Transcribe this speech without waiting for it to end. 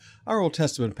Our Old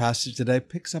Testament passage today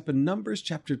picks up in Numbers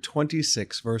chapter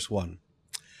 26, verse 1.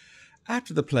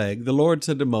 After the plague, the Lord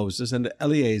said to Moses and to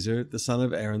Eleazar, the son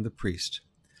of Aaron the priest,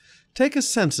 "Take a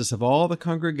census of all the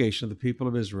congregation of the people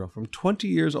of Israel from 20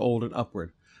 years old and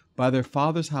upward, by their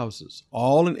fathers' houses,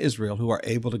 all in Israel who are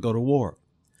able to go to war."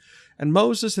 And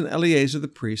Moses and Eleazar the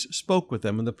priest spoke with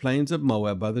them in the plains of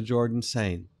Moab by the Jordan,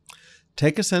 saying,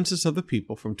 "Take a census of the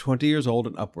people from 20 years old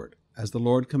and upward, as the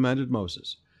Lord commanded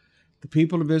Moses." The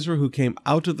people of Israel who came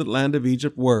out of the land of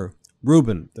Egypt were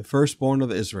Reuben, the firstborn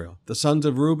of Israel, the sons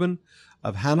of Reuben,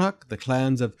 of Hanok, the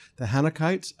clans of the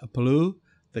Hanokites, of Palu,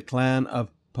 the clan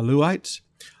of Paluites,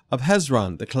 of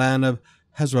Hezron, the clan of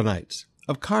Hezronites,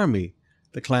 of Carmi,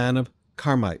 the clan of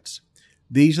Carmites.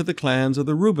 These are the clans of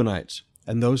the Reubenites,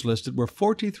 and those listed were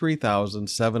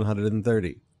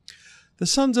 43,730. The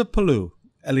sons of Palu,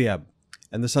 Eliab,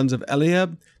 and the sons of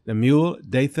Eliab, Nemuel,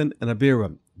 Dathan, and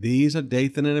Abiram. These are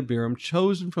Dathan and Abiram,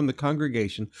 chosen from the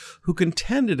congregation, who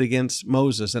contended against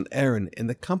Moses and Aaron in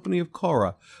the company of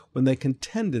Korah when they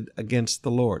contended against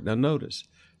the Lord. Now notice,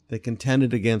 they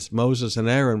contended against Moses and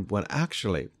Aaron when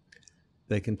actually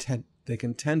they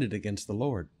contended against the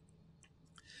Lord.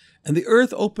 And the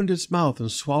earth opened its mouth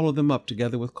and swallowed them up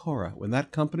together with Korah, when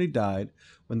that company died,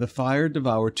 when the fire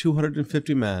devoured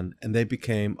 250 men, and they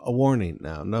became a warning.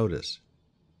 Now notice,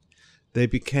 they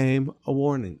became a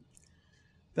warning.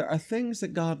 There are things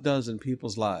that God does in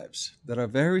people's lives that are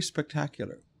very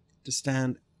spectacular to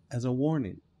stand as a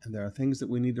warning, and there are things that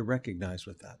we need to recognize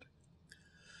with that.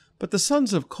 But the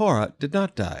sons of Korah did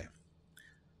not die.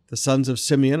 The sons of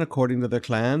Simeon, according to their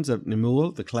clans, of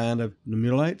Nemuel, the clan of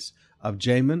Nemuelites, of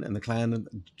Jamin, and the clan of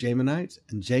Jaminites,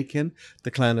 and Jachin,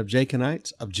 the clan of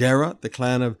Jachinites, of Jerah, the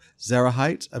clan of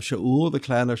Zerahites, of Shaul, the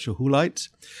clan of Shahulites.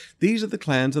 These are the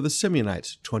clans of the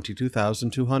Simeonites,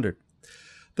 22,200.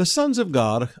 The sons of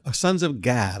Gad,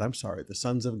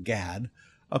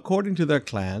 according to their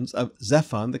clans, of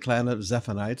Zephon, the clan of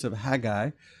Zephonites, of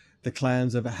Haggai, the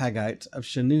clans of Haggites, of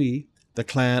Shanui, the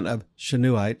clan of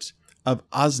Shanuites, of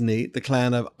Ozni, the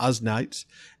clan of Oznites,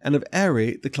 and of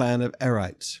Eri, the clan of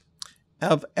Erites,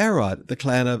 of Arod, the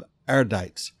clan of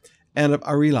Ardites, and of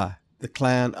Arilah, the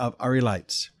clan of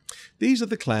Arilites. These are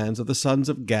the clans of the sons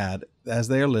of Gad, as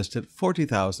they are listed,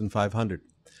 40,500.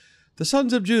 The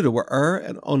sons of Judah were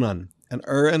and Onan, and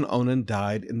and Onan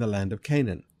died in the land of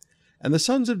Canaan. And the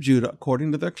sons of Judah,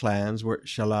 according to their clans, were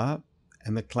Shelah,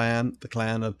 and the clan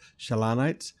of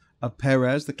Shalanites, of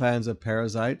Perez, the clans of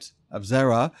Perizzites, of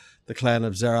Zerah, the clan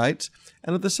of Zerites,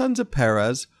 and of the sons of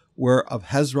Perez were of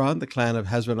Hezron, the clan of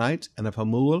Hezronites, and of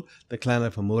Hamul, the clan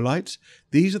of Hamulites.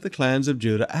 These are the clans of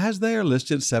Judah, as they are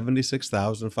listed,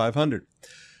 76,500.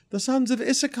 The sons of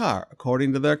Issachar,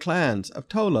 according to their clans, of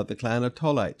Tola, the clan of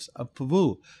Tolites, of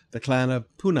Pavu, the clan of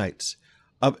Punites,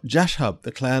 of Jashub,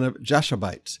 the clan of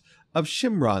Jashubites, of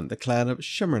Shimron, the clan of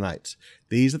Shimronites.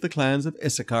 These are the clans of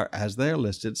Issachar, as they are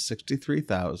listed,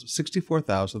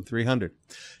 64,300.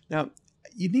 Now,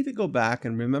 you need to go back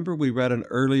and remember we read an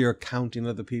earlier counting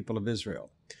of the people of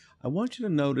Israel. I want you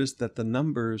to notice that the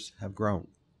numbers have grown.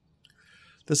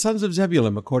 The sons of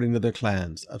Zebulun, according to their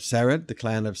clans, of Sered, the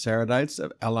clan of Seredites,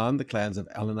 of Elon, the clans of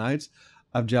Elonites,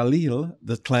 of Jalil,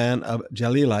 the clan of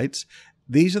Jalilites.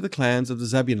 These are the clans of the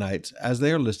Zebulunites, as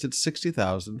they are listed,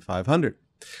 60,500.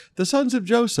 The sons of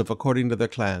Joseph, according to their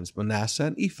clans, Manasseh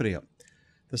and Ephraim.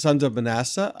 The sons of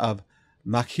Manasseh, of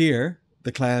Machir,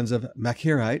 the clans of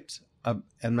Machirites,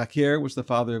 and Machir was the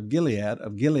father of Gilead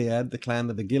the clan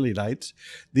of the Gileadites.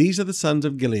 These are the sons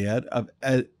of Gilead, of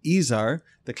Ezar,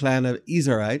 the clan of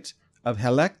Ezarites, of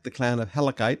Helek, the clan of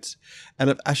Helekites, and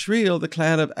of Ashreel, the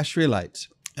clan of Ashreelites,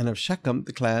 and of Shechem,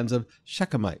 the clans of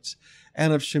Shechemites,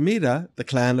 and of Shemida, the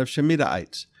clan of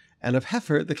Shemidaites, and of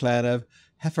Hepher, the clan of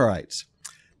Hepherites.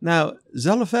 Now,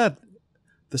 Zelophehad,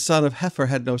 the son of Hepher,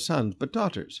 had no sons, but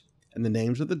daughters, and the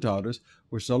names of the daughters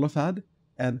were Zelophehad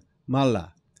and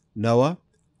Mahlah, Noah,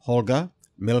 Holga,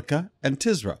 Milcah, and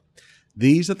Tisra.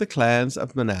 These are the clans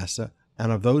of Manasseh,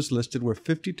 and of those listed were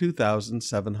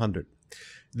 52,700.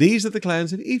 These are the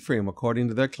clans of Ephraim, according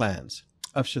to their clans.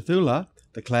 Of Shethulah,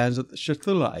 the clans of the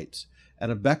Shethulaites,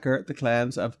 and of Becher, the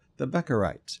clans of the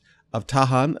Becherites. Of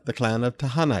Tahan, the clan of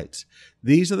Tahanites.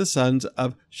 These are the sons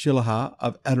of Shilahah,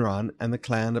 of Enron, and the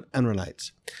clan of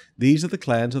Enronites. These are the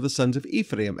clans of the sons of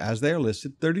Ephraim, as they are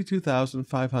listed,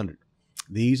 32,500.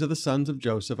 These are the sons of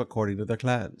Joseph, according to their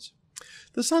clans.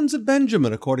 The sons of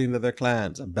Benjamin, according to their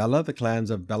clans, of Bela, the clans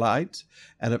of Belaites,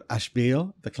 and of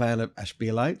Ashbeel, the clan of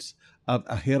Ashbeelites, of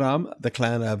Ahiram, the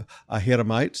clan of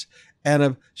Ahiramites, and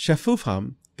of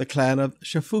Shephupham, the clan of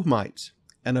Shephumites,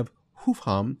 and of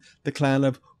Hupham, the clan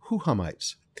of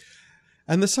Huhamites.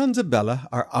 And the sons of Bela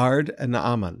are Ard and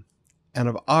Naaman. and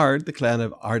of Ard, the clan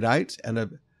of Ardites, and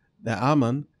of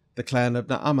Naaman, the clan of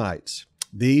Naamanites.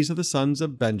 These are the sons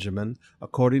of Benjamin,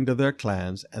 according to their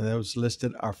clans, and those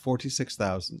listed are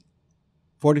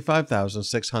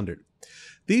 45,600.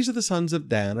 These are the sons of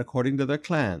Dan, according to their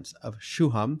clans, of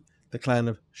Shuham, the clan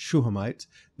of Shuhamites.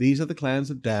 These are the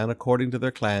clans of Dan, according to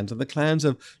their clans, and the clans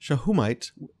of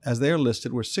Shahumites, as they are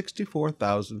listed, were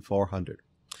 64,400.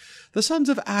 The sons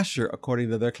of Asher, according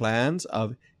to their clans,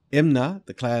 of Imnah,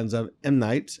 the clans of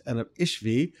Imnites, and of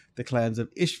Ishvi, the clans of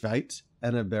Ishvites,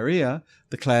 and of Beriah,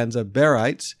 the clans of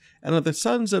Berites, and of the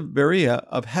sons of Beriah,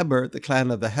 of Heber, the clan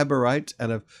of the Heberites,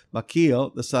 and of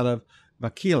Machil, the son of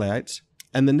Machilites,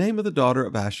 and the name of the daughter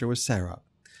of Asher was Sarah.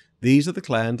 These are the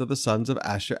clans of the sons of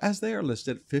Asher, as they are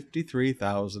listed,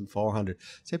 53,400.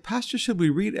 Say, Pastor, should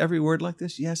we read every word like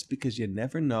this? Yes, because you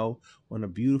never know when a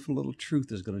beautiful little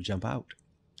truth is going to jump out.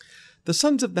 The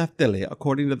sons of Naphtali,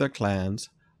 according to their clans,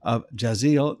 of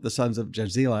Jazeel, the sons of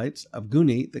Jazelites, of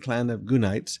Guni, the clan of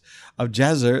Gunites, of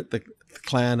Jazer, the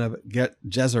clan of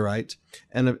Jezerites,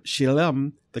 and of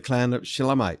Shilem, the clan of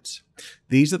Shilemites.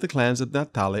 These are the clans of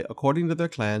Naphtali, according to their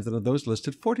clans, and of those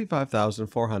listed,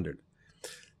 45,400.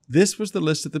 This was the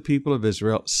list of the people of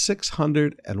Israel,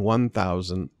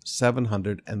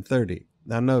 601,730.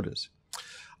 Now notice,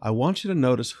 I want you to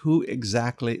notice who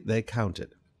exactly they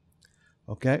counted.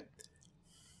 Okay?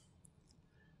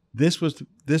 This was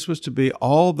to be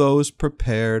all those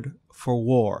prepared for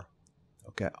war.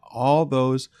 Okay, all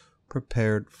those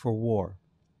prepared for war.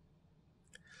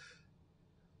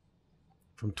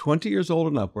 From 20 years old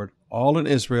and upward, all in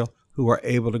Israel who are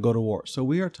able to go to war. So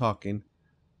we are talking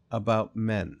about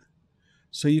men.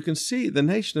 So you can see the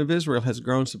nation of Israel has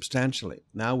grown substantially.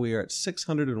 Now we are at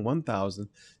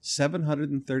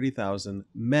 601,730,000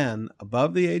 men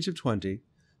above the age of 20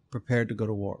 prepared to go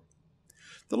to war.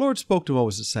 The Lord spoke to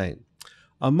Moses, saying,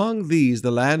 Among these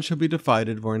the land shall be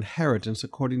divided for inheritance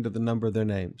according to the number of their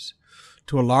names.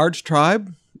 To a large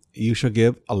tribe you shall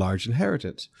give a large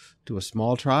inheritance. To a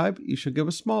small tribe you shall give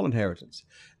a small inheritance.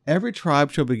 Every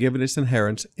tribe shall be given its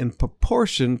inheritance in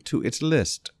proportion to its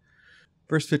list.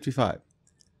 Verse 55.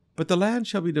 But the land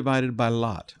shall be divided by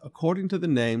lot. According to the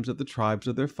names of the tribes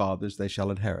of their fathers they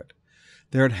shall inherit.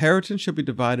 Their inheritance shall be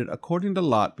divided according to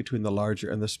lot between the larger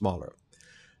and the smaller.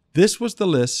 This was the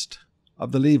list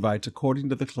of the Levites according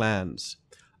to the clans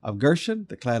of Gershon,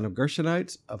 the clan of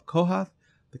Gershonites, of Kohath,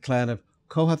 the clan of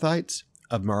Kohathites,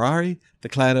 of Merari, the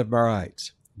clan of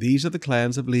Merarites. These are the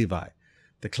clans of Levi.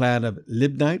 The clan of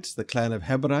Libnites, the clan of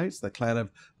Heberites, the clan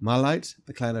of Malites,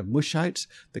 the clan of Mushites,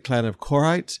 the clan of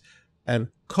Korites, and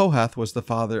Kohath was the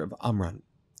father of Amram.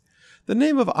 The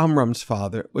name of Amram's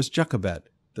father was Jochebed,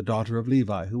 the daughter of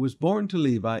Levi, who was born to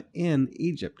Levi in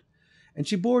Egypt. And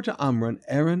she bore to Amram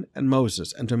Aaron and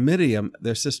Moses, and to Miriam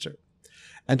their sister.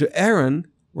 And to Aaron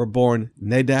were born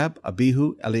Nadab,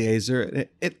 Abihu, Eleazar, and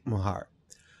Itmahar.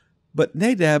 But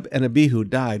Nadab and Abihu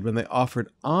died when they offered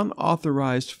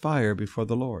unauthorized fire before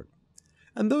the Lord.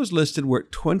 And those listed were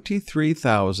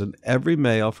 23,000, every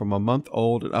male from a month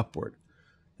old and upward.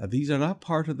 Now these are not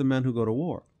part of the men who go to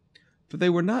war, for they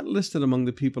were not listed among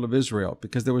the people of Israel,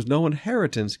 because there was no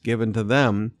inheritance given to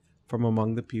them from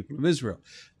among the people of Israel.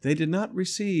 They did not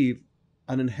receive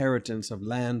an inheritance of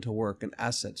land to work and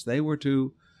assets. They were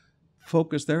to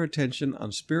focus their attention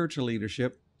on spiritual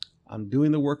leadership, on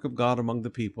doing the work of God among the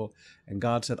people, and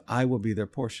God said, I will be their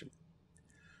portion.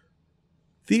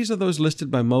 These are those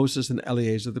listed by Moses and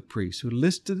Eleazar the priest, who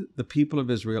listed the people of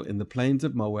Israel in the plains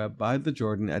of Moab by the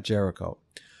Jordan at Jericho.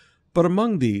 But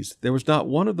among these, there was not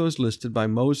one of those listed by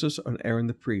Moses and Aaron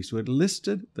the priest, who had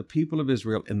listed the people of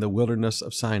Israel in the wilderness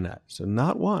of Sinai. So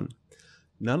not one.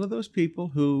 None of those people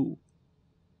who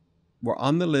were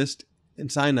on the list in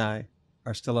Sinai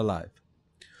are still alive.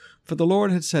 For the Lord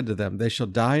had said to them, they shall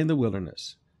die in the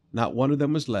wilderness. Not one of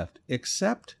them was left,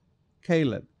 except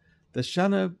Caleb, the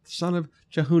son of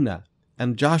Jehunah,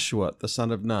 and Joshua, the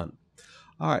son of Nun.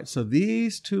 All right, so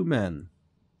these two men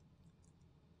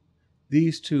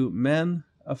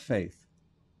of faith,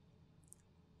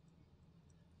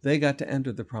 they got to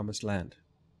enter the promised land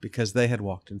because they had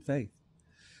walked in faith.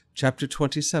 Chapter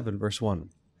 27, verse 1.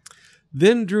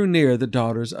 Then drew near the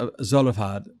daughters of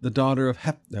Zelophehad, the daughter of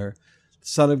Hephner,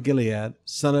 son of Gilead,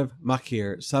 son of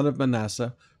Machir, son of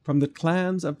Manasseh, from the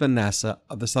clans of Manasseh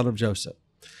of the son of Joseph.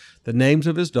 The names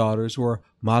of his daughters were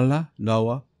Mahlah,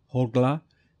 Noah, Hoglah,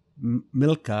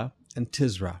 Milcah, and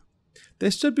Tisra.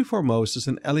 They stood before Moses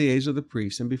and Eleazar the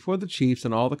priest, and before the chiefs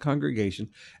and all the congregation,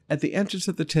 at the entrance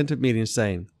of the tent of meeting,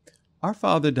 saying, Our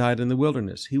father died in the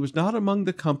wilderness. He was not among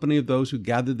the company of those who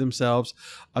gathered themselves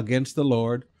against the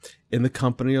Lord in the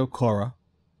company of Korah,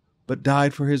 but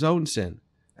died for his own sin,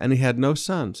 and he had no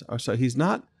sons. So he's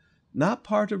not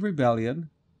part of rebellion.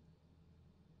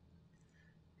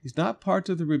 He's not part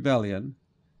of the rebellion.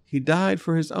 He died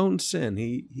for his own sin.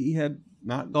 He had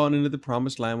not gone into the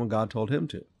promised land when God told him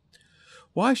to.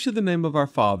 Why should the name of our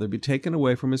father be taken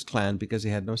away from his clan because he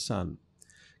had no son?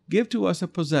 Give to us a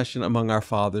possession among our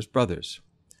father's brothers.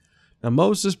 Now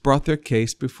Moses brought their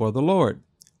case before the Lord.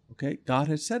 Okay, God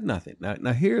had said nothing.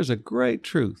 Now here's a great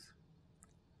truth.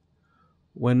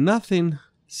 When nothing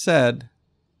said,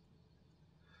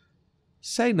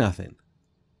 say nothing,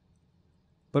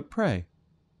 but pray.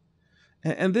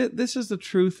 And this is the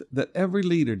truth that every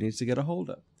leader needs to get a hold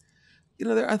of. You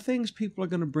know, there are things people are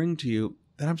going to bring to you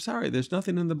that, I'm sorry, there's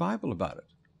nothing in the Bible about it.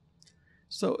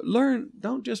 So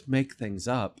don't just make things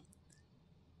up.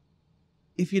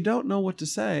 If you don't know what to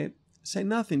say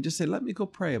nothing. Just say, let me go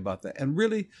pray about that. And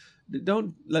really,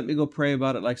 don't let me go pray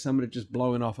about it like somebody just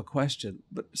blowing off a question.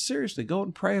 But seriously, go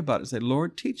and pray about it and say,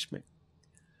 Lord, teach me.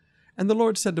 And the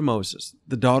Lord said to Moses,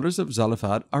 the daughters of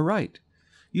Zelophehad are right.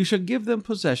 You shall give them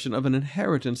possession of an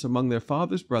inheritance among their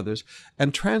father's brothers,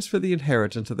 and transfer the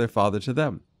inheritance of their father to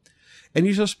them. And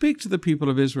you shall speak to the people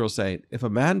of Israel, saying, if a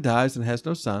man dies and has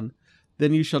no son,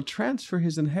 then you shall transfer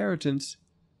his inheritance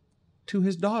to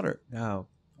his daughter. Now,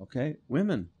 okay,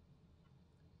 women's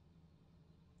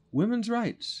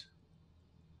rights.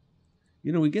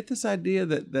 You know, we get this idea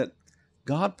that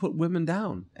God put women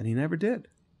down, and he never did.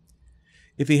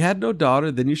 If he had no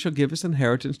daughter, then you shall give his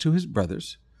inheritance to his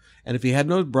brothers. And if he had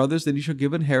no brothers, then you shall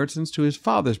give inheritance to his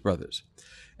father's brothers.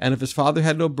 And if his father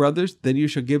had no brothers, then you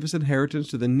shall give his inheritance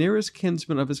to the nearest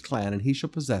kinsman of his clan, and he shall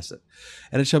possess it.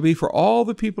 And it shall be for all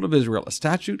the people of Israel a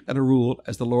statute and a rule,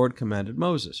 as the Lord commanded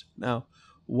Moses. Now,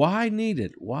 why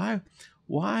needed? Why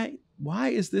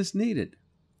is this needed?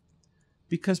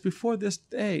 Because before this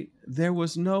day, there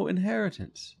was no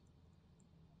inheritance.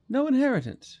 No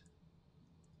inheritance.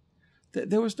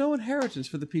 There was no inheritance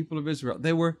for the people of Israel.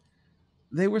 They were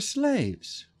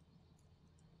slaves.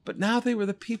 But now they were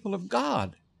the people of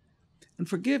God. And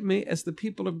forgive me, as the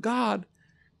people of God,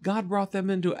 God brought them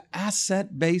into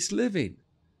asset-based living.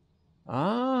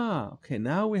 Okay,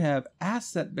 now we have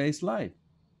asset-based life.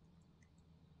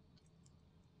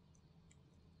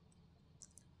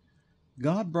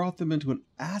 God brought them into an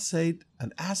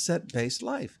asset-based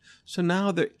life. So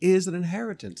now there is an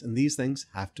inheritance, and these things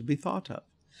have to be thought of.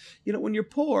 You know, when you're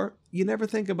poor, you never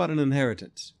think about an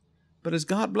inheritance. But as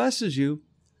God blesses you,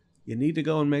 you need to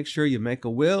go and make sure you make a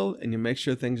will and you make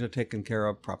sure things are taken care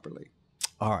of properly.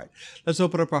 All right, let's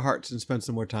open up our hearts and spend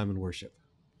some more time in worship.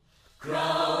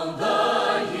 Crown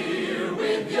the year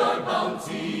with your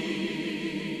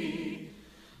bounty.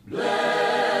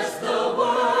 Bless the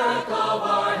work of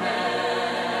our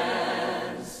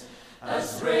hands.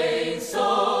 As rain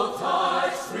so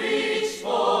touched, reach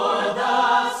for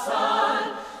the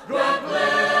sun. Grant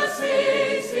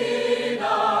blessings in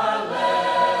our land.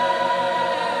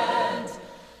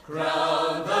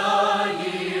 Crown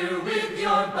the year with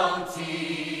your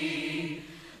bounty.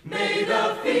 May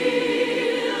the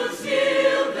fields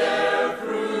yield their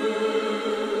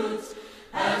fruits.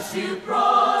 As you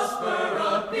prosper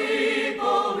a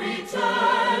people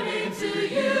returning to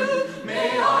you,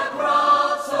 may our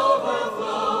crops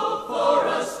overflow for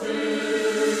us too.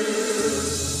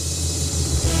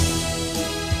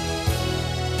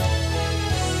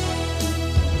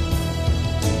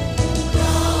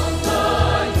 Crown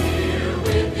the year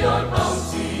with your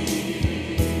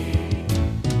bounty.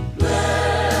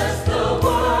 Bless the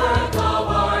work of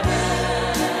our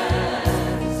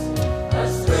hands.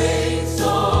 As rain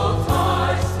so touched,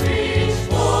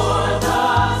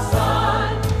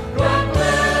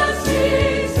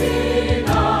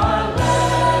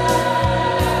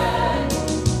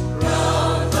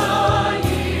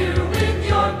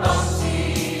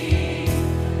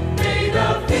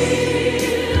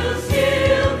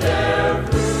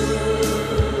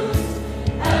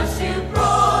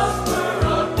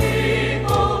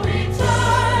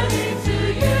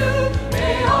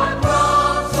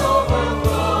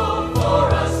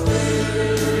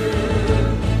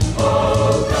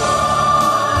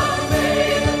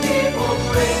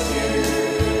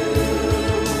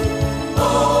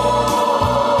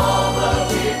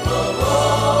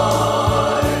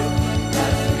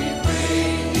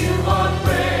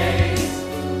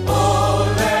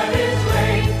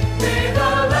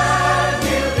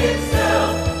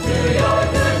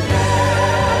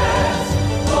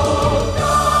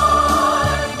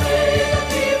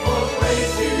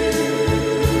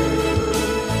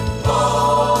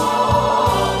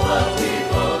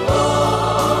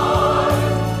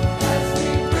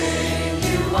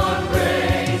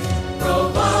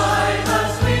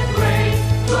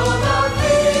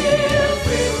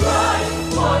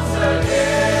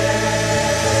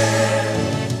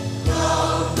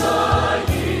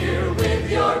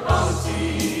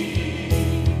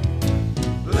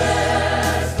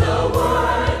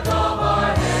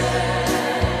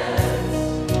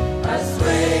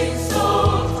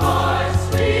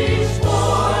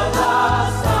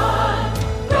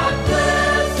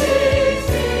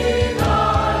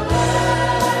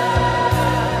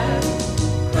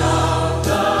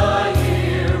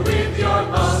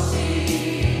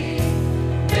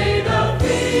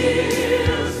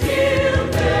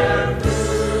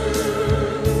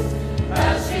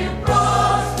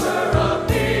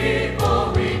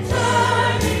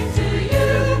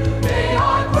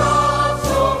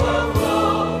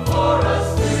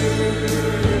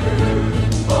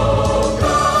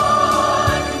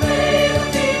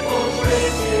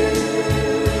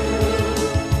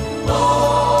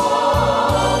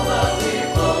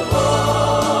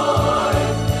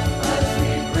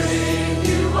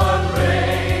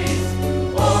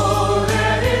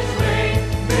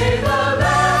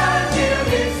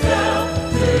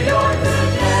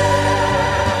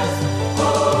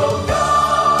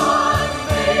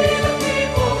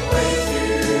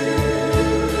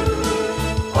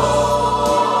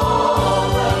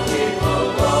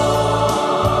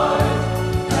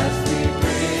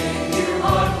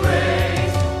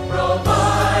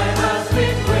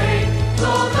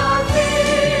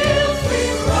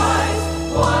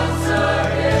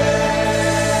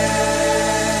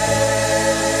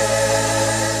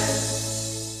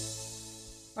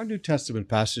 New Testament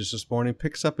passage this morning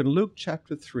picks up in Luke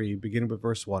chapter 3, beginning with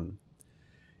verse 1.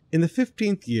 In the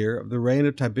 15th year of the reign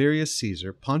of Tiberius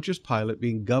Caesar, Pontius Pilate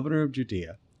being governor of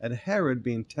Judea, and Herod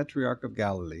being tetrarch of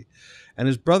Galilee, and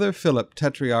his brother Philip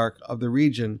tetrarch of the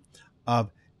region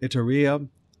of Iturea,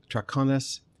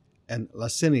 Trachonitis, and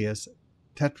Licinius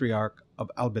tetrarch of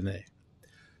Albany.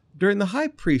 During the high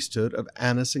priesthood of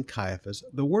Annas and Caiaphas,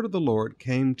 the word of the Lord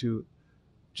came to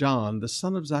John, the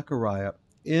son of Zechariah,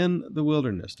 in the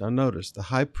wilderness. Now notice, the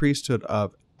high priesthood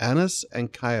of Annas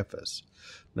and Caiaphas.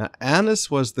 Now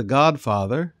Annas was the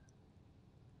godfather.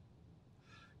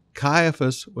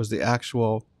 Caiaphas was the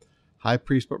actual high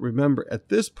priest. But remember, at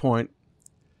this point,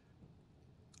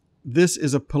 this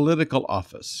is a political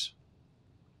office.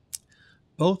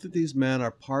 Both of these men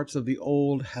are parts of the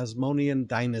old Hasmonean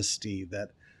dynasty that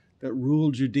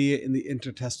ruled Judea in the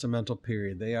intertestamental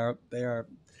period. They are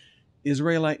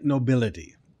Israelite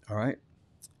nobility. All right.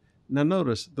 Now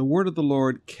notice, the word of the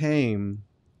Lord came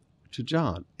to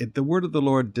John. The word of the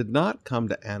Lord did not come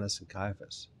to Annas and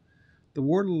Caiaphas. The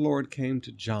word of the Lord came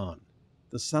to John,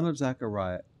 the son of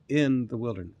Zechariah, in the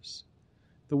wilderness.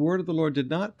 The word of the Lord did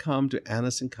not come to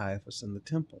Annas and Caiaphas in the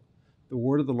temple. The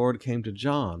word of the Lord came to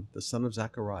John, the son of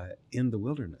Zechariah, in the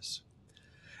wilderness.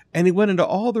 And he went into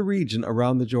all the region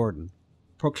around the Jordan,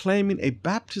 proclaiming a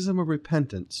baptism of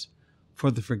repentance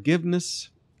for the forgiveness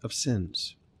of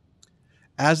sins.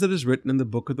 As it is written in the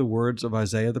book of the words of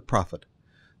Isaiah the prophet,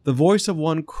 the voice of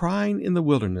one crying in the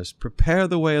wilderness, prepare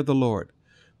the way of the Lord,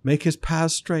 make his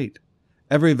paths straight.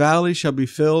 Every valley shall be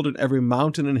filled, and every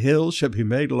mountain and hill shall be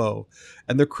made low,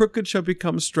 and the crooked shall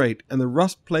become straight, and the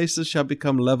rough places shall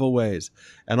become level ways,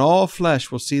 and all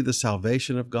flesh will see the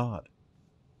salvation of God.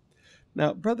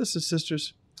 Now, brothers and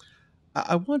sisters,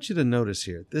 I want you to notice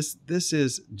here, this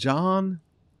is John.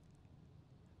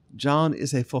 John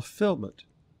is a fulfillment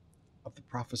of the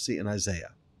prophecy in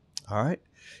Isaiah. All right?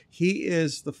 He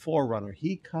is the forerunner.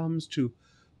 He comes to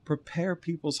prepare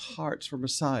people's hearts for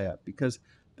Messiah, because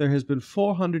there has been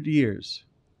 400 years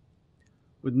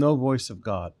with no voice of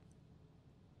God.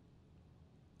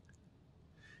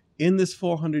 In this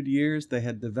 400 years, they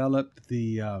had developed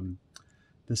the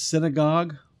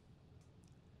synagogue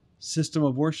system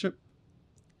of worship,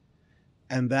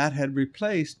 and that had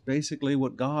replaced basically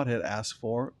what God had asked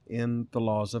for in the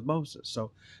laws of Moses.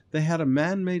 So they had a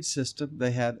man-made system.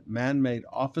 They had man-made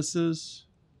offices.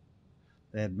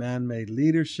 They had man-made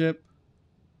leadership.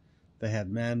 They had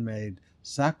man-made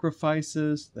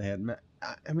sacrifices. They had,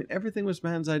 everything was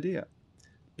man's idea,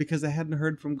 because they hadn't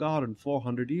heard from God in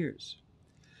 400 years.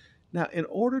 Now, in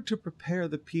order to prepare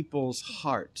the people's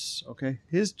hearts, okay,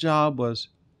 his job was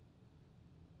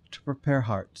to prepare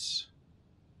hearts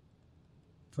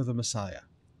for the Messiah.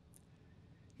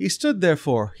 He said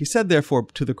therefore to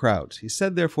the crowds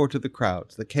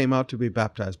that came out to be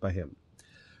baptized by him,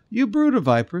 you brood of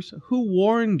vipers, who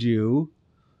warned you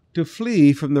to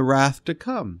flee from the wrath to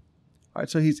come? All right,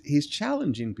 so he's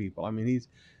challenging people.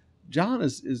 John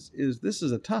is this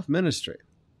is a tough ministry.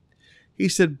 He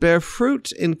said, bear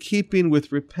fruit in keeping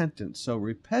with repentance. So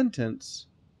repentance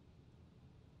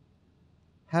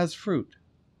has fruit.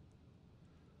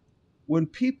 When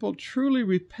people truly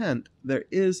repent, there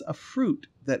is a fruit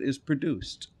that is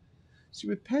produced. See,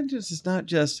 repentance is not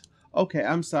just, okay,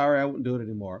 I'm sorry, I won't do it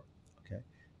anymore. Okay,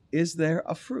 is there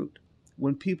a fruit?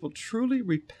 When people truly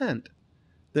repent,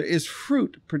 there is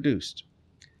fruit produced.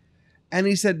 And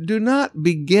he said, do not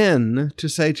begin to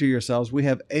say to yourselves, we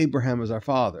have Abraham as our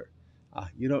father.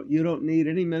 You don't need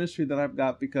any ministry that I've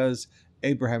got because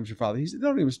Abraham's your father. He said,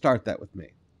 don't even start that with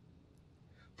me.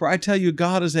 For I tell you,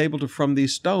 God is able to, from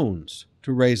these stones,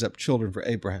 to raise up children for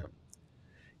Abraham.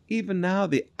 Even now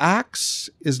the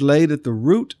axe is laid at the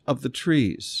root of the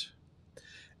trees.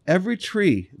 Every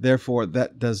tree, therefore,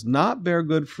 that does not bear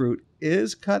good fruit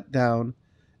is cut down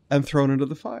and thrown into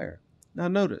the fire. Now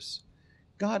notice,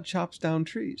 God chops down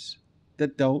trees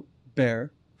that don't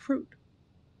bear fruit.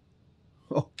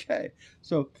 Okay,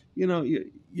 so, you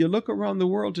look around the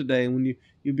world today, and when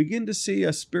you begin to see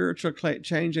a spiritual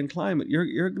change in climate,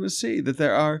 you're going to see that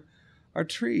there are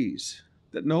trees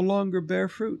that no longer bear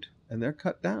fruit, and they're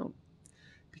cut down.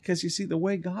 Because you see, the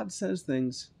way God says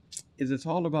things is it's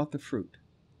all about the fruit.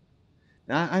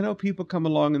 Now, I know people come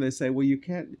along and they say, well, you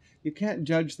can't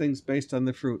judge things based on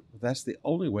the fruit. Well, that's the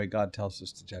only way God tells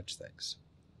us to judge things.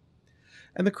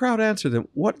 And the crowd answered him,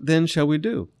 what then shall we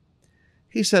do?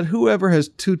 He said, whoever has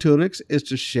 2 tunics is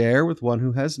to share with one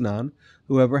who has none.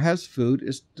 Whoever has food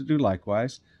is to do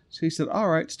likewise. So he said, all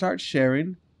right, start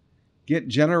sharing. Get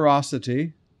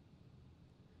generosity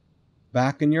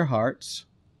back in your hearts.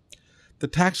 The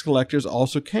tax collectors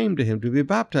also came to him to be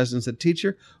baptized and said,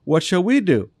 "Teacher, what shall we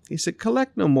do?" He said,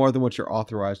 "Collect no more than what you're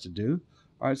authorized to do."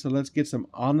 All right, so let's get some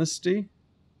honesty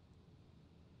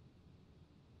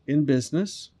in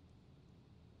business.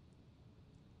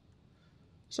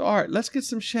 So, all right, let's get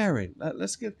some sharing.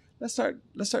 Let's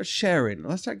start sharing.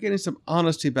 Let's start getting some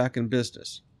honesty back in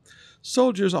business.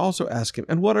 Soldiers also ask him,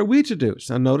 "And what are we to do?"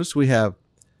 So notice we have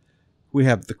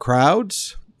the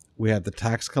crowds, we have the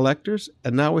tax collectors,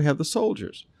 and now we have the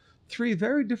soldiers. Three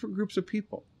very different groups of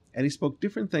people, and he spoke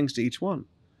different things to each one.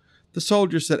 The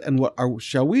soldiers said, "And what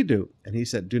shall we do?" And he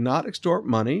said, "Do not extort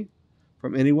money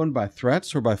from anyone by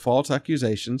threats or by false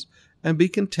accusations, and be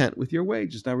content with your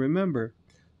wages." Now remember,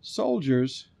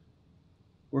 soldiers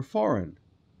were foreign.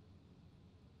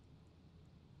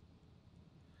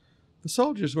 The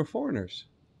soldiers were foreigners.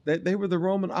 They were the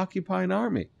Roman occupying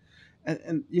army.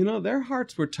 And you know, their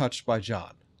hearts were touched by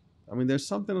John. I mean, there's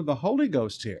something of the Holy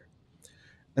Ghost here.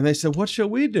 And they said, "What shall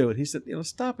we do?" And he said,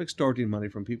 "Stop extorting money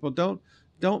from people.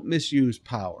 Don't misuse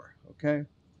power, okay?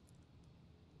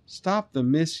 Stop the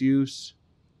misuse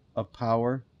of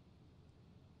power."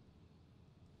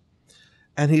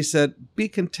 And he said, "Be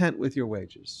content with your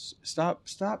wages. Stop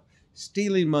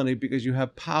stealing money because you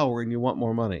have power and you want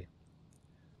more money."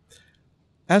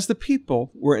 As the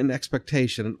people were in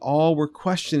expectation, and all were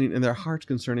questioning in their hearts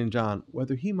concerning John,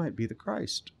 whether he might be the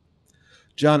Christ,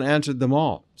 John answered them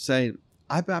all, saying,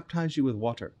 "I baptize you with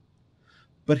water,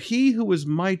 but he who is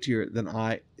mightier than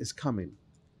I is coming,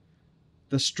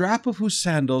 the strap of whose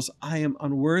sandals I am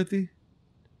unworthy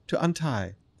to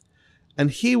untie. And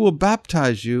he will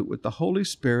baptize you with the Holy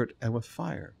Spirit and with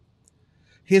fire.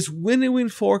 His winnowing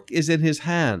fork is in his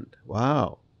hand."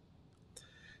 Wow.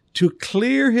 "To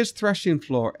clear his threshing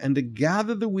floor and to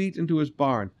gather the wheat into his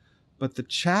barn, but the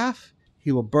chaff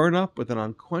he will burn up with an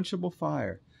unquenchable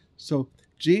fire." So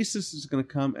Jesus is going to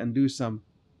come and do some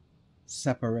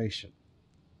separation.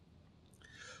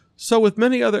 So with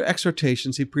many other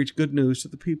exhortations, he preached good news to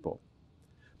the people.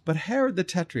 But Herod the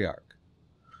Tetrarch,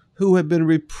 who had been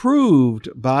reproved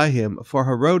by him for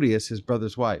Herodias, his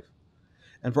brother's wife,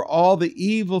 and for all the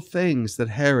evil things that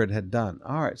Herod had done.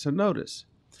 All right, so notice,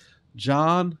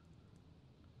 John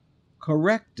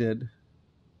corrected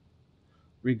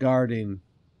regarding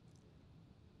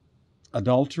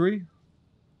adultery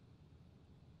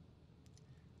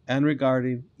and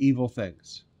regarding evil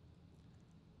things.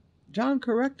 John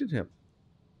corrected him.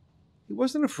 He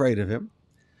wasn't afraid of him.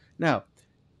 Now,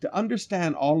 to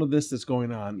understand all of this that's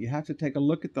going on, you have to take a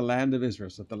look at the land of Israel.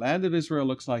 So the land of Israel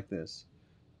looks like this.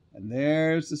 And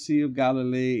there's the Sea of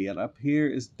Galilee, and up here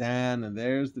is Dan, and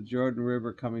there's the Jordan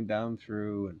River coming down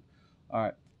through. And all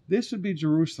right, this would be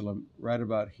Jerusalem right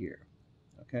about here.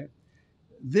 Okay?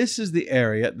 This is the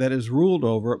area that is ruled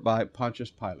over by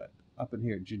Pontius Pilate, up in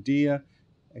here, Judea,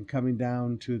 and coming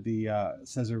down to the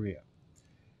Caesarea.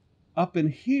 Up in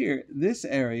here, this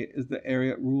area is the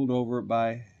area ruled over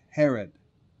by Herod.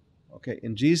 Okay,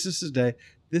 in Jesus' day,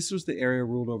 this was the area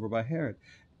ruled over by Herod.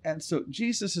 And so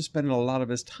Jesus is spending a lot of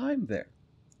his time there.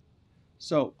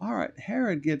 So, all right,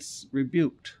 Herod gets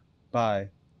rebuked by,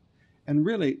 and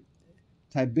really,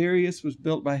 Tiberias was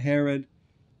built by Herod.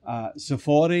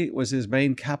 Sephora was his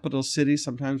main capital city.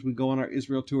 Sometimes we go on our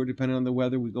Israel tour, depending on the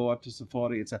weather, we go up to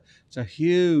Sephora. It's a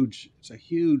huge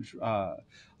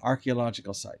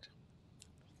archaeological site.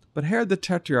 But Herod the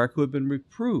Tetrarch, who had been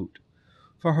reproved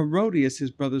for Herodias,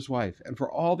 his brother's wife, and for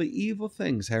all the evil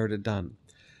things Herod had done,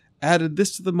 added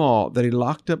this to them all, that he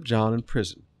locked up John in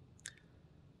prison.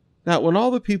 Now, when all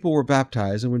the people were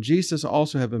baptized, and when Jesus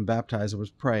also had been baptized and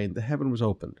was praying, the heaven was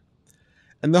opened,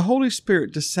 and the Holy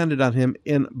Spirit descended on him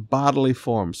in bodily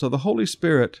form. So the Holy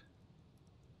Spirit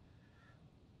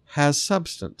has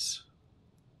substance.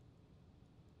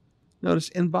 Notice,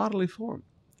 in bodily form,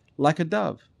 like a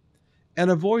dove. And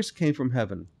a voice came from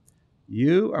heaven,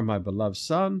 "You are my beloved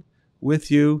Son. With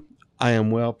you I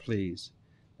am well pleased."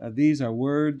 Now, these are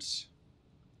words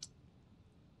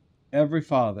every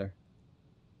father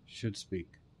should speak.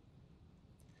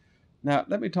 Now,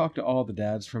 let me talk to all the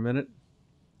dads for a minute.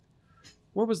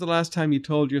 When was the last time you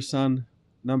told your son,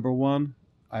 number one,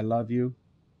 "I love you"?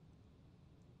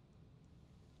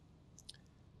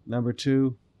 Number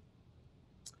two,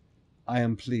 "I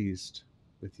am pleased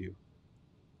with you"?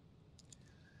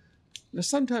 Now,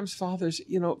 sometimes fathers,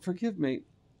 forgive me,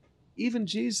 even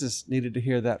Jesus needed to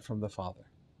hear that from the Father.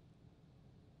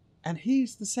 And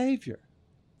he's the Savior.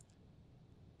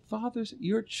 Fathers,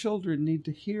 your children need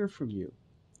to hear from you.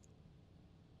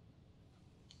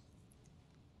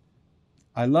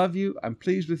 "I love you, I'm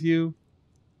pleased with you,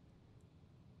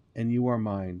 and you are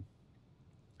mine."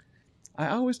 I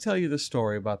always tell you the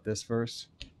story about this verse.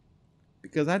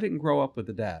 because I didn't grow up with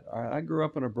a dad. All right? I grew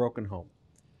up in a broken home.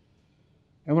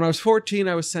 And when I was 14,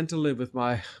 I was sent to live with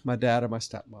my dad and my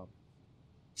stepmom.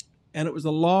 And it was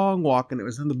a long walk, and it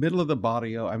was in the middle of the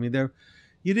barrio. I mean,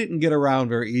 you didn't get around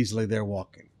very easily there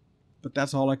walking. But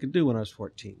that's all I could do when I was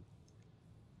 14.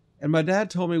 And my dad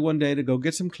told me one day to go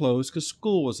get some clothes because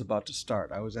school was about to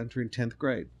start. I was entering 10th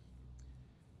grade.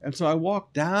 And so I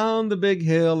walked down the big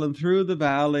hill and through the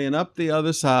valley and up the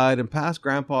other side and past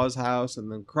Grandpa's house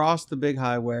and then crossed the big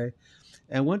highway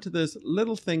and went to this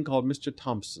little thing called Mr.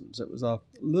 Thompson's. It was a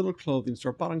little clothing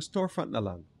store, parang storefront na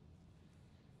lang.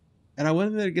 And I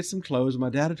went in there to get some clothes. My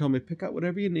dad had told me, pick out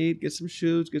whatever you need, get some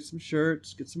shoes, get some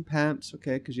shirts, get some pants,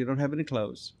 okay, because you don't have any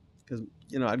clothes. Because,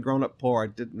 I'd grown up poor. I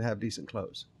didn't have decent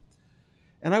clothes.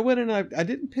 And I went in and I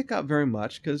didn't pick out very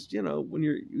much because, when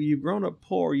you've grown up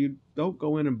poor, you don't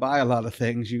go in and buy a lot of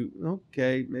things.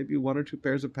 Maybe one or two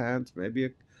pairs of pants, maybe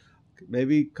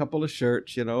a couple of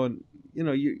shirts, and,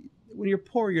 when you're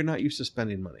poor, you're not used to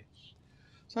spending money.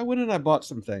 So I went in and I bought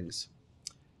some things.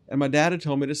 And my dad had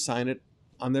told me to sign it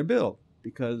on their bill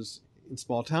because in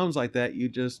small towns like that, you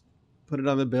just put it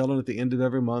on the bill and at the end of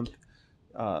every month,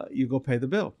 you go pay the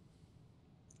bill.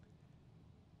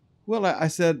 Well, I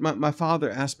said, my father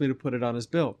asked me to put it on his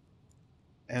bill.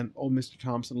 And old Mr.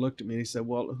 Thompson looked at me and he said,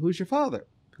 well, who's your father?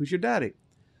 Who's your daddy?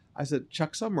 I said,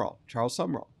 Chuck Sumrall, Charles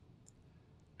Sumrall.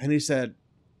 And he said,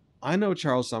 I know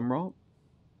Charles Sumrall,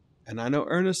 and I know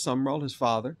Ernest Sumrall, his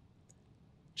father.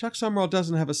 Chuck Sumrall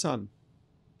doesn't have a son.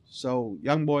 So,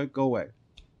 young boy, go away.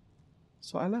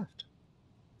 So I left.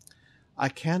 I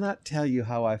cannot tell you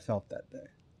how I felt that day.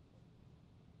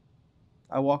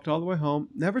 I walked all the way home,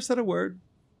 never said a word.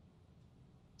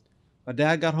 My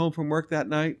dad got home from work that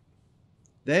night.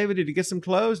 David, did you get some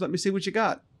clothes? Let me see what you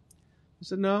got. I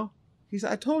said, no. He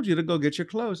said, I told you to go get your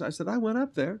clothes. I said, I went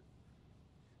up there.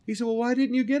 He said, well, why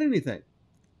didn't you get anything?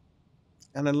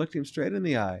 And I looked him straight in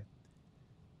the eye.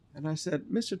 And I said,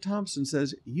 Mr. Thompson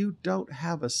says, you don't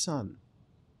have a son.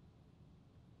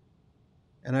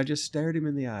 And I just stared him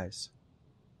in the eyes.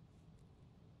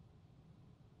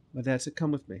 My dad said,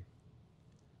 come with me.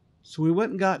 So we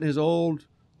went and got his old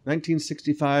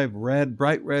 1965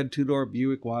 bright red two-door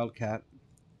Buick Wildcat.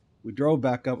 We drove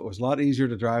back up. It was a lot easier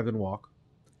to drive than walk.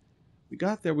 We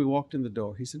got there. We walked in the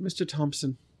door. He said, Mr.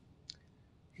 Thompson,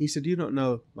 he said, you don't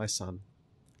know my son.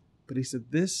 But he said,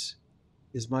 this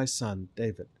is my son,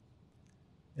 David.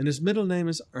 And his middle name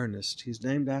is Ernest. He's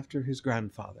named after his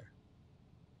grandfather.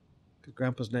 Because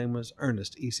Grandpa's name was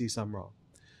Ernest, E.C. Sumrall.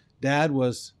 Dad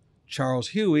was Charles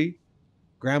Huey.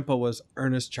 Grandpa was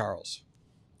Ernest Charles.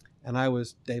 And I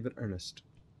was David Ernest.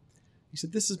 He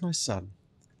said, this is my son.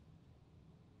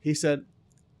 He said,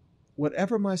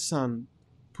 whatever my son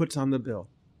puts on the bill,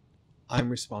 I'm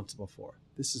responsible for.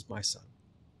 This is my son.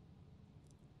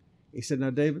 He said, now,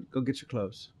 David, go get your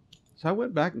clothes. So I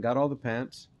went back and got all the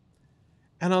pants.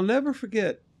 And I'll never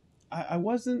forget, I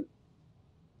wasn't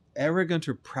arrogant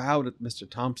or proud of Mr.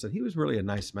 Thompson. He was really a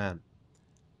nice man.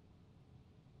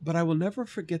 But I will never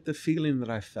forget the feeling that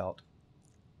I felt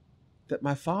that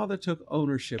my father took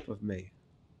ownership of me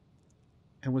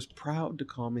and was proud to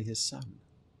call me his son.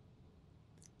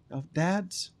 Now,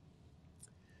 dads,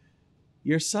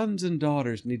 your sons and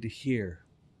daughters need to hear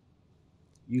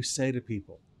you say to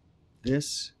people,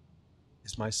 this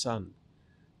is my son.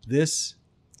 This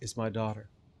is my daughter.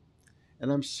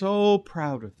 And I'm so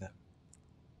proud of them.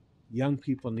 Young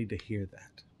people need to hear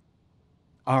that.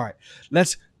 All right,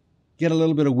 let's get a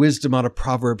little bit of wisdom out of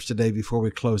Proverbs today before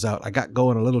we close out. I got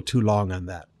going a little too long on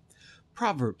that.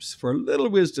 Proverbs, for a little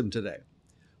wisdom today.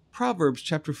 Proverbs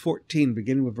chapter 14,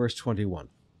 beginning with verse 21.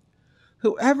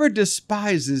 Whoever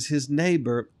despises his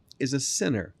neighbor is a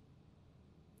sinner.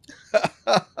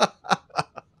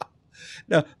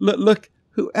 Now, look,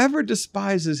 whoever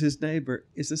despises his neighbor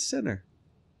is a sinner.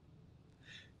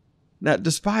 Now,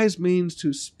 despise means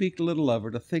to speak little of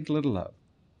or to think little of.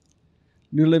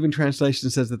 New Living Translation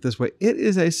says it this way: it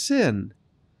is a sin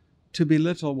to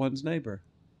belittle one's neighbor.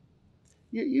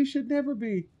 You should never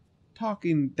be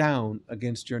talking down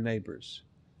against your neighbors.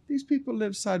 These people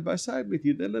live side by side with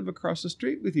you. They live across the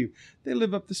street with you. They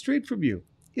live up the street from you.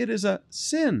 It is a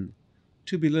sin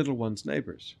to belittle one's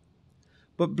neighbors.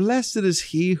 But blessed is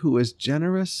he who is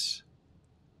generous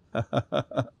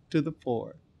to the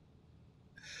poor.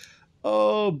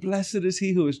 Oh, blessed is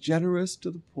he who is generous to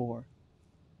the poor.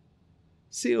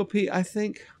 COP, I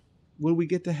think when we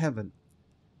get to heaven,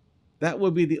 that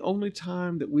will be the only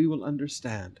time that we will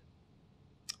understand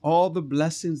all the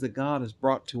blessings that God has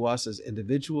brought to us as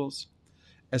individuals,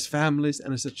 as families,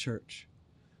 and as a church,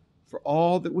 for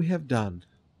all that we have done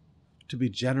to be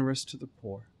generous to the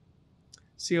poor.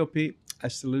 COP, I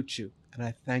salute you and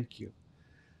I thank you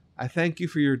I thank you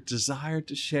for your desire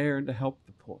to share and to help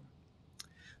the poor.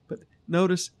 But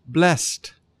notice,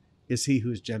 blessed is he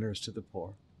who is generous to the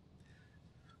poor.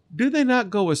 Do they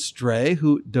not go astray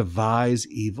who devise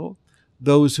evil?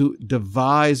 Those who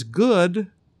devise good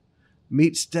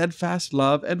meet steadfast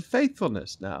love and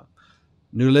faithfulness. Now,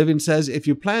 New Living says, if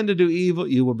you plan to do evil,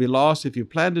 you will be lost. If you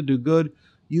plan to do good,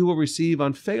 you will receive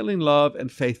unfailing love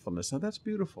and faithfulness. Now, that's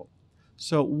beautiful.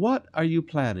 So what are you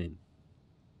planning?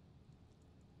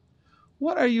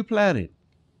 What are you planning?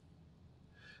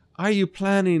 Are you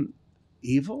planning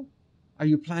evil? Are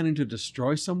you planning to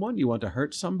destroy someone? You want to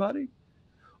hurt somebody?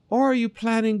 Or are you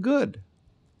planning good?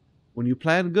 When you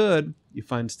plan good, you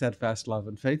find steadfast love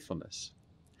and faithfulness.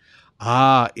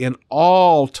 In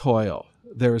all toil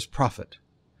there is profit,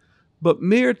 but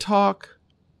mere talk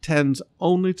tends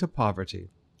only to poverty.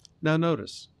 Now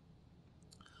notice,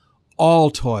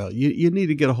 all toil, you need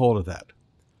to get a hold of that.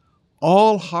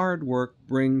 All hard work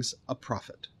brings a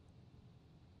profit.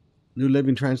 New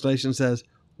Living Translation says,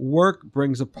 work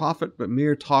brings a profit, but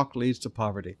mere talk leads to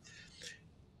poverty.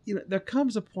 There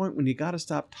comes a point when you got to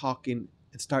stop talking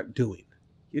and start doing.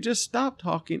 You just stop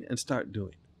talking and start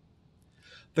doing.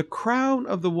 The crown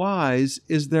of the wise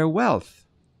is their wealth,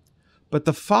 but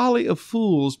the folly of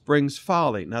fools brings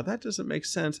folly. Now that doesn't make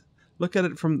sense. Look at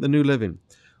it from the New Living.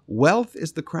 Wealth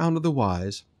is the crown of the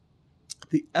wise.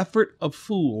 The effort of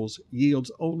fools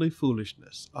yields only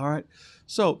foolishness. All right?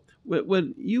 So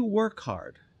when you work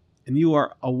hard and you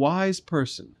are a wise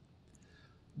person,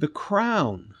 the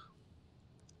crown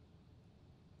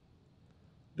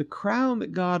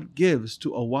that God gives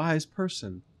to a wise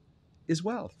person is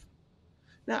wealth.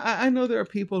 Now, I know there are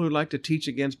people who like to teach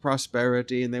against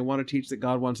prosperity and they want to teach that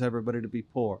God wants everybody to be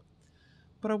poor.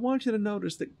 But I want you to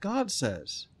notice that God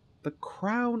says the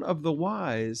crown of the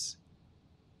wise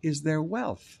is their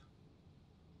wealth.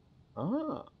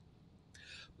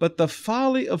 But the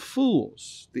folly of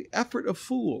fools, the effort of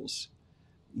fools,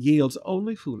 yields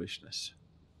only foolishness.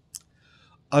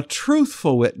 A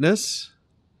truthful witness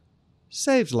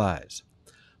saves lives,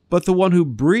 but the one who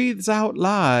breathes out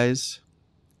lies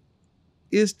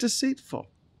is deceitful.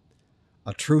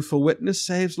 A truthful witness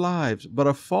saves lives, but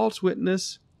a false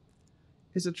witness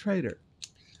is a traitor.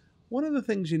 One of the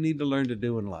things you need to learn to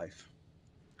do in life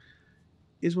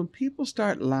is when people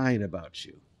start lying about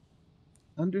you,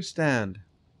 understand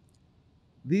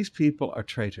these people are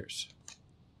traitors.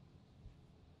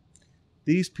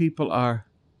 These people are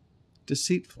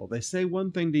deceitful. They say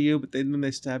one thing to you, but then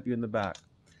they stab you in the back.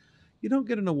 You don't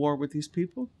get in a war with these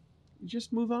people. You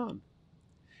just move on.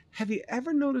 Have you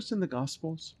ever noticed in the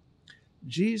Gospels,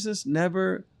 Jesus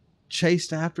never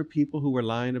chased after people who were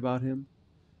lying about him?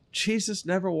 Jesus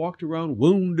never walked around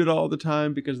wounded all the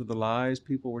time because of the lies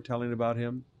people were telling about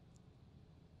him.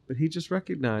 But he just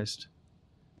recognized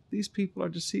these people are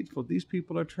deceitful. These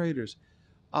people are traitors.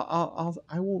 I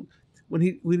won't. When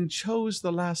he chose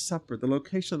the Last Supper, the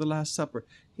location of the Last Supper,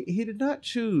 he did not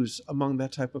choose among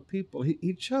that type of people.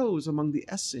 He chose among the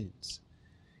Essenes.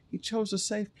 He chose a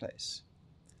safe place.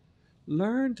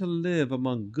 Learn to live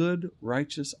among good,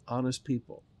 righteous, honest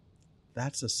people.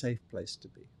 That's a safe place to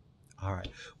be. All right.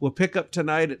 We'll pick up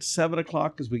tonight at 7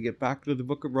 o'clock as we get back to the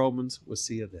book of Romans. We'll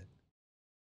see you then.